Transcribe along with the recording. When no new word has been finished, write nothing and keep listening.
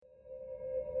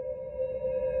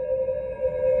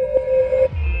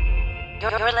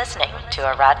You're listening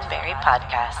to a Roddenberry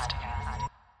podcast.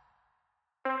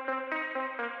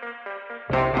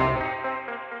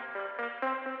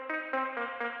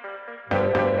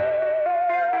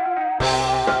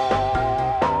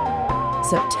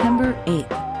 September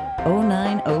 8th,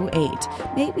 0908.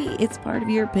 Maybe it's part of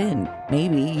your PIN.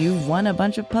 Maybe you've won a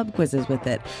bunch of pub quizzes with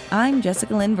it. I'm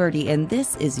Jessica Lynn Verdi, and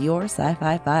this is your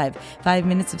SciFi5, 5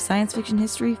 minutes of science fiction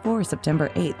history for September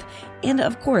 8th. And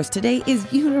of course, today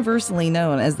is universally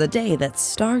known as the day that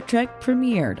Star Trek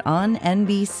premiered on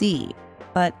NBC.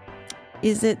 But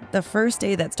is it the first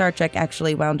day that Star Trek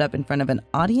actually wound up in front of an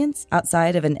audience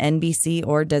outside of an NBC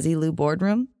or Desilu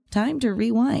boardroom? Time to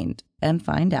rewind and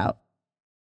find out.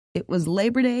 It was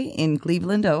Labor Day in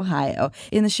Cleveland, Ohio,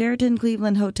 in the Sheraton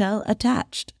Cleveland Hotel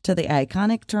attached to the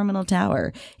iconic Terminal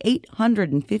Tower.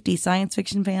 850 science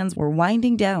fiction fans were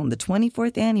winding down the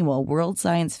 24th Annual World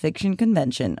Science Fiction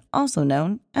Convention, also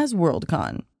known as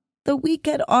Worldcon. The week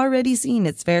had already seen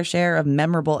its fair share of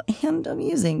memorable and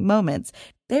amusing moments.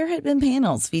 There had been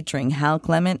panels featuring Hal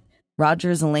Clement,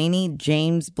 Roger Zelazny,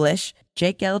 James Blish,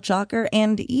 Jake L. Chalker,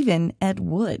 and even Ed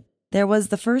Wood. There was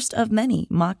the first of many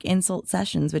mock insult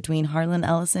sessions between Harlan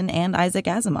Ellison and Isaac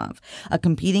Asimov. A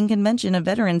competing convention of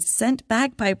veterans sent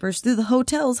bagpipers through the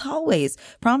hotel's hallways,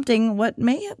 prompting what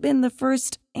may have been the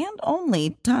first and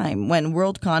only time when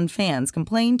Worldcon fans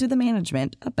complained to the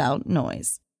management about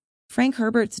noise. Frank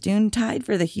Herbert's Dune tied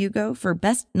for the Hugo for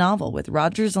Best Novel with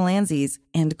Roger Zelazny's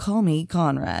And Call Me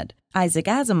Conrad. Isaac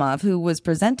Asimov, who was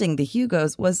presenting the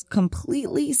Hugos, was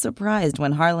completely surprised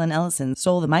when Harlan Ellison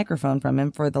stole the microphone from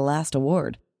him for the last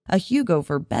award, a Hugo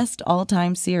for Best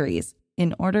All-Time Series,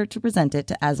 in order to present it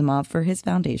to Asimov for his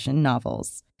Foundation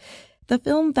novels. The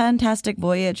film Fantastic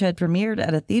Voyage had premiered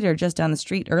at a theater just down the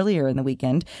street earlier in the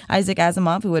weekend. Isaac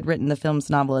Asimov, who had written the film's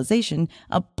novelization,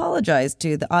 apologized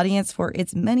to the audience for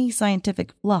its many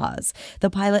scientific flaws. The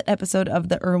pilot episode of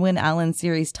the Irwin Allen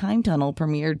series Time Tunnel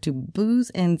premiered to boos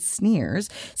and sneers,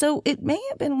 so it may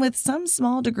have been with some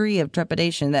small degree of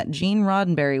trepidation that Gene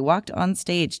Roddenberry walked on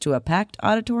stage to a packed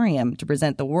auditorium to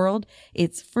present the world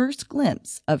its first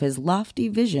glimpse of his lofty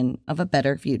vision of a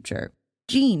better future.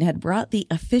 Gene had brought the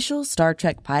official Star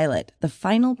Trek pilot, the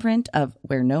final print of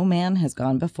Where No Man Has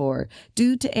Gone Before,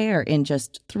 due to air in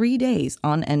just 3 days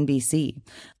on NBC.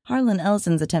 Harlan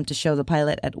Ellison's attempt to show the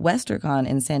pilot at WesterCon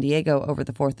in San Diego over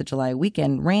the 4th of July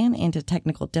weekend ran into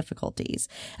technical difficulties.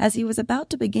 As he was about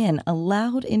to begin, a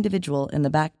loud individual in the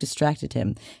back distracted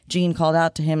him. Gene called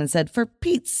out to him and said, "For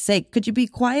Pete's sake, could you be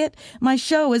quiet? My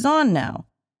show is on now."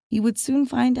 He would soon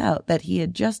find out that he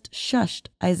had just shushed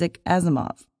Isaac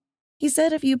Asimov. He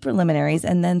said a few preliminaries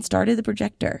and then started the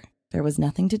projector. There was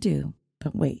nothing to do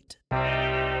but wait.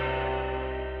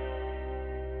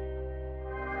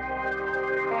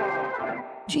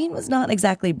 Gene was not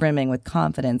exactly brimming with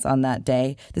confidence on that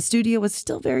day. The studio was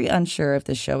still very unsure if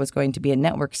the show was going to be a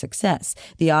network success.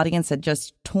 The audience had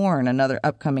just torn another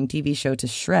upcoming TV show to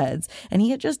shreds, and he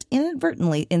had just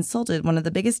inadvertently insulted one of the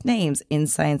biggest names in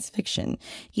science fiction.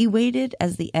 He waited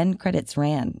as the end credits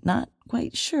ran, not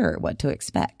quite sure what to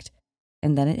expect.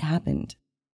 And then it happened.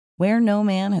 Where No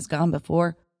Man Has Gone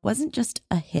Before wasn't just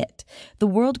a hit. The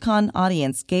Worldcon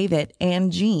audience gave it,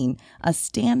 and Gene, a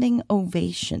standing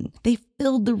ovation. They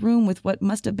filled the room with what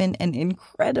must have been an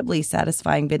incredibly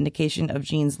satisfying vindication of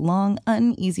Gene's long,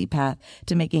 uneasy path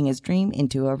to making his dream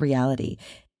into a reality.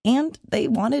 And they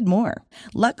wanted more.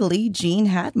 Luckily, Gene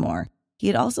had more. He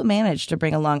had also managed to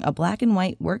bring along a black and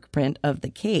white work print of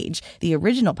The Cage, the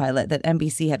original pilot that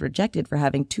NBC had rejected for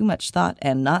having too much thought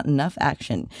and not enough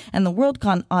action. And the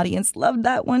Worldcon audience loved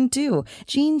that one too.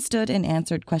 Gene stood and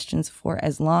answered questions for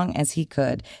as long as he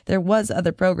could. There was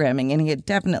other programming and he had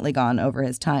definitely gone over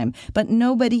his time, but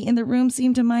nobody in the room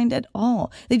seemed to mind at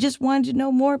all. They just wanted to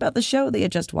know more about the show they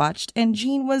had just watched, and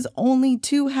Gene was only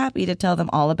too happy to tell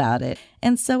them all about it.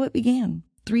 And so it began.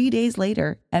 3 days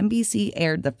later, NBC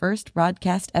aired the first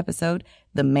broadcast episode,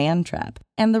 The Man Trap,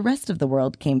 and the rest of the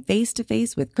world came face to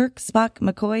face with Kirk, Spock,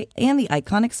 McCoy, and the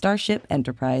iconic starship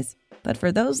Enterprise. But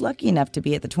for those lucky enough to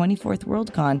be at the 24th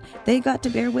Worldcon, they got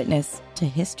to bear witness to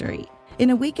history. In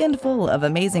a weekend full of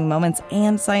amazing moments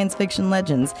and science fiction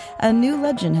legends, a new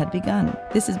legend had begun.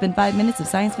 This has been 5 minutes of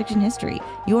science fiction history,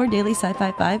 your daily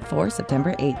SciFi5 for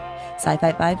September 8th.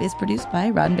 SciFi5 is produced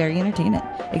by Roddenberry Entertainment.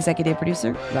 Executive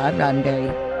producer, Rod Roddenberry.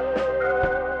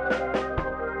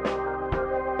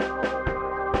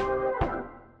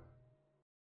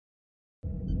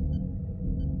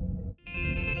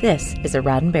 This is a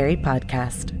Roddenberry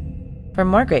podcast. For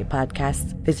more great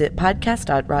podcasts, visit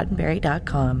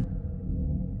podcast.roddenberry.com.